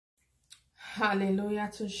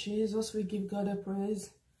Hallelujah to Jesus. We give God a praise.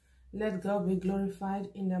 Let God be glorified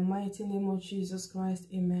in the mighty name of Jesus Christ.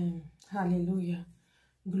 Amen. Hallelujah.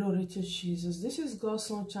 Glory to Jesus. This is God's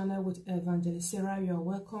Son channel with Evangelist Sarah. You are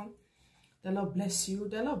welcome. The Lord bless you.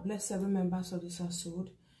 The Lord bless every member of this household.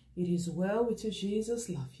 It is well with you. Jesus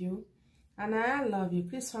love you. And I love you.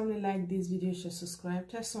 Please, family, like this video, share, subscribe.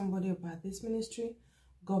 Tell somebody about this ministry.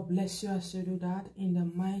 God bless you as you do that. In the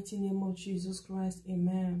mighty name of Jesus Christ.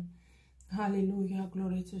 Amen. Hallelujah.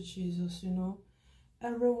 Glory to Jesus.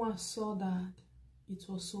 Everyone saw that it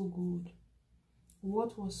was so good.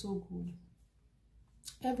 What was so good?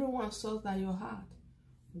 Everyone saw that your heart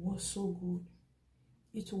was so good.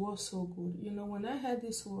 It was so good. When I heard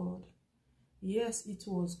this word, yes, it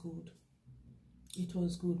was good. It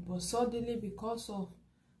was good. But suddenly, because of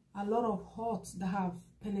a lot of hurts that have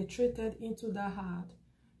penetrated into that heart,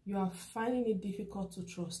 you are finding it difficult to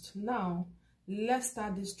trust. Now, let's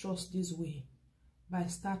start this trust this way. By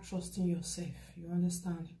start trusting yourself. You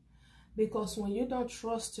understand? Because when you don't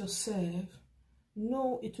trust yourself,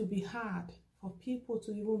 no, it will be hard for people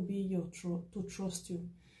to even be to trust you.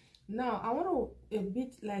 Now, I want to a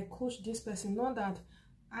bit like coach this person. Not that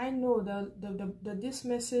I know that this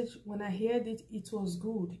message, when I heard it, it was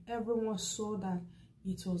good. Everyone saw that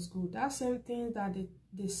it was good. That same thing that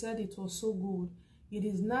they said it was so good, it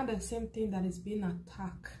is not the same thing that is being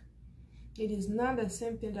attacked. It is not the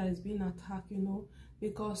same thing that is being attacked,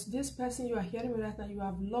 because this person you are hearing me right now, you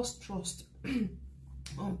have lost trust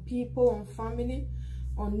on people, on family,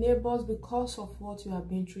 on neighbors because of what you have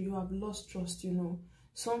been through. You have lost trust,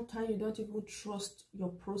 Sometimes you don't even trust your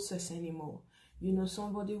process anymore.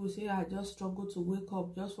 Somebody will say, I just struggle to wake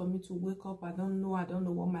up. Just for me to wake up, I don't know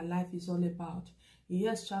what my life is all about.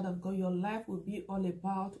 Yes, child of God, your life will be all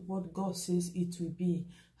about what God says it will be.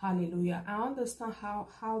 Hallelujah. I understand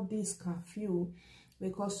how this can feel,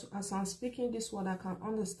 because as I'm speaking this word, I can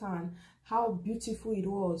understand how beautiful it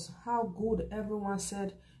was, how good everyone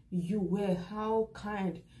said you were, how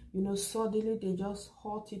kind. Suddenly they just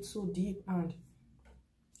hurt it so deep and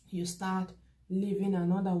you start living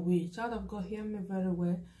another way. Child of God, hear me very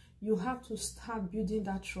well. You have to start building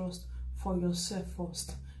that trust for yourself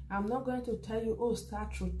first. I'm not going to tell you, oh,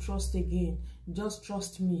 start to trust again. Just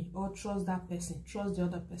trust me or trust that person. Trust the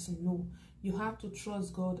other person. No, you have to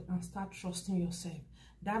trust God and start trusting yourself.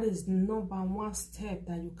 That is number one step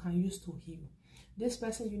that you can use to heal. This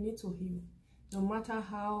person you need to heal. No matter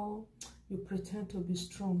how you pretend to be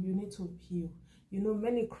strong, you need to heal.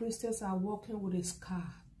 Many Christians are walking with a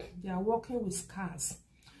scar. They are walking with scars.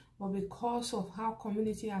 But because of how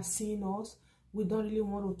community has seen us, we don't really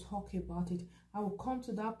want to talk about it. I will come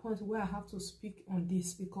to that point where I have to speak on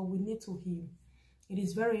this because we need to heal. It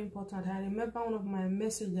is very important. I remember one of my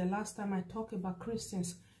messages the last time I talked about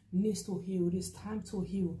Christians needs to heal. It is time to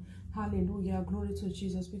heal. Hallelujah. Glory to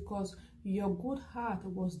Jesus. Because your good heart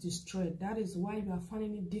was destroyed. That is why you are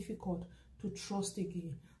finding it difficult to trust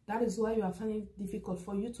again. That is why you are finding it difficult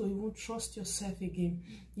for you to even trust yourself again.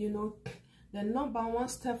 The number one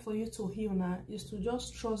step for you to heal now is to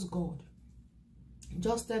just trust God.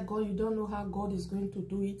 Just tell God you don't know how God is going to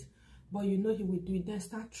do it, but you know He will do it. Then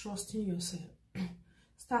start trusting yourself.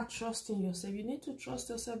 Start trusting yourself. You need to trust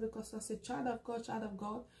yourself because as a child of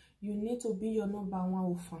God, you need to be your number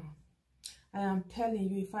one fan. I am telling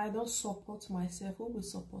you, if I don't support myself, who will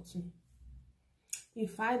support me?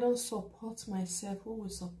 If I don't support myself, who will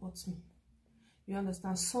support me? You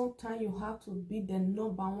understand? Sometimes you have to be the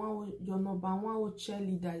number one, your number one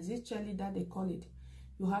cheerleader. Is it cheerleader they call it?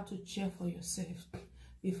 You have to cheer for yourself.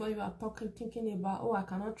 Before you are thinking about, oh, I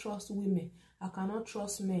cannot trust women. I cannot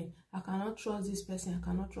trust men. I cannot trust this person. I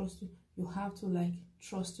cannot trust you. You have to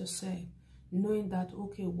trust yourself. Knowing that,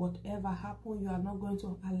 okay, whatever happens, you are not going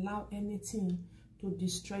to allow anything to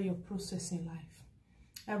destroy your process in life.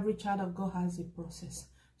 Every child of God has a process.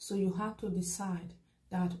 So you have to decide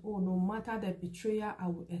that, oh, no matter the betrayal I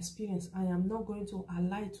will experience, I am not going to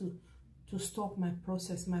allow it to stop my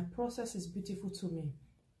process. My process is beautiful to me.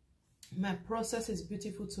 My process is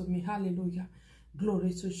beautiful to me. Hallelujah.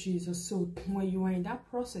 Glory to Jesus. So when you are in that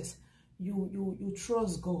process, you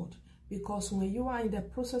trust God. Because when you are in the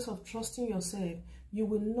process of trusting yourself, you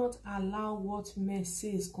will not allow what men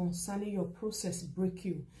says concerning your process break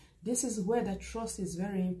you. This is where the trust is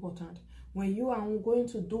very important. When you are going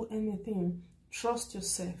to do anything, trust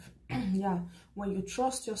yourself. Yeah. When you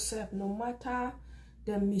trust yourself, no matter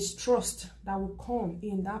the mistrust that will come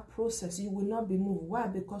in that process, you will not be moved. Why?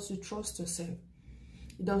 Because you trust yourself.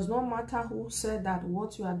 It does not matter who said that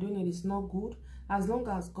what you are doing is not good, as long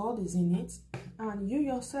as God is in it and you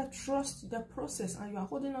yourself trust the process and you are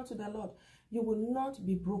holding on to the Lord, you will not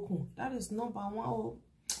be broken. That is number one.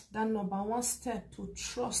 that number one step to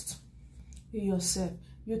trust in yourself.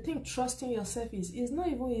 You think trusting yourself is not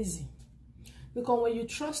even easy. Because when you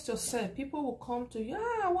trust yourself, people will come to you.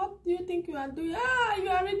 What do you think you are doing? You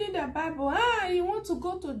are reading the Bible. You want to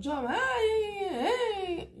go to job.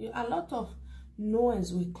 A lot of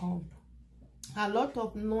noise will come. A lot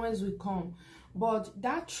of noise will come. But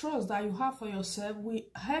that trust that you have for yourself will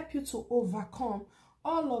help you to overcome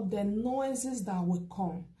all of the noises that will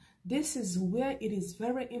come. This is where it is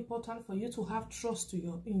very important for you to have trust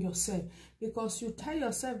in yourself, because you tell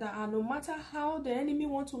yourself that no matter how the enemy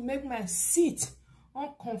wants to make my seat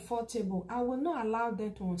uncomfortable, I will not allow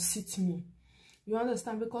them to unseat me. You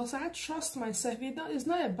understand? Because I trust myself. It's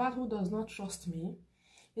not about who does not trust me.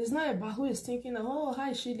 It's not about who is thinking, oh,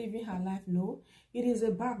 how is she living her life? No, it is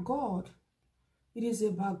about God. It is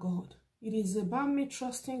about God. It is about me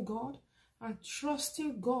trusting God and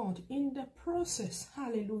trusting God in the process.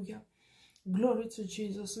 Hallelujah. Glory to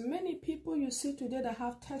Jesus. Many people you see today that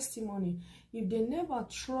have testimony, if they never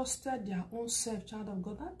trusted their own self, child of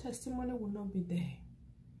God, that testimony will not be there.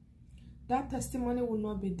 That testimony will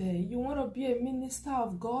not be there. You want to be a minister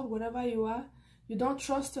of God wherever you are. You don't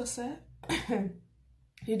trust yourself.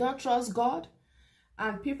 You don't trust God.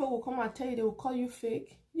 And people will come and tell you, they will call you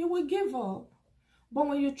fake. You will give up. But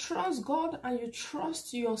when you trust God and you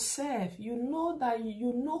trust yourself, you know that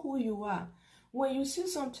you know who you are. When you see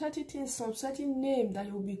some certain things, some certain name that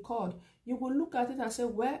you will be called, you will look at it and say,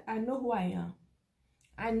 well, I know who I am.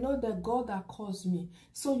 I know the God that calls me.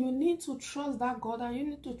 So you need to trust that God, and you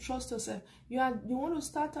need to trust yourself. You want to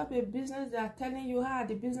start up a business, they are telling you how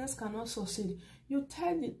the business cannot succeed. You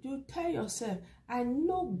tell yourself, I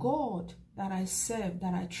know God that I serve,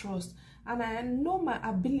 that I trust, and I know my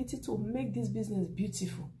ability to make this business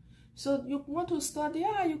beautiful. So you want to study,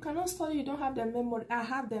 you cannot study, you don't have the memory. I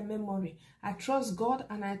have the memory. I trust God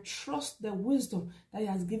and I trust the wisdom that He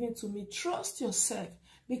has given to me. Trust yourself,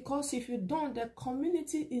 because if you don't, the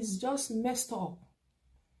community is just messed up.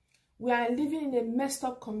 We are living in a messed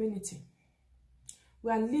up community.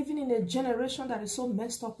 We are living in a generation that is so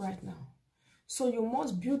messed up right now. So you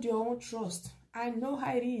must build your own trust. I know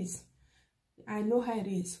how it is. I know how it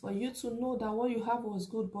is for you to know that what you have was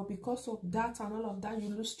good, but because of that and all of that, you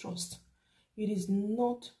lose trust. It is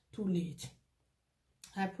not too late.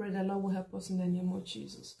 I pray the Lord will help us in the name of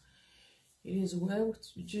Jesus. It is well.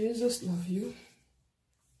 Jesus love you,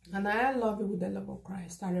 and I love you with the love of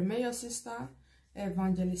Christ. I remain your sister,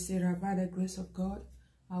 Evangelist Sarah. By the grace of God,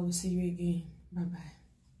 I will see you again. Bye-bye.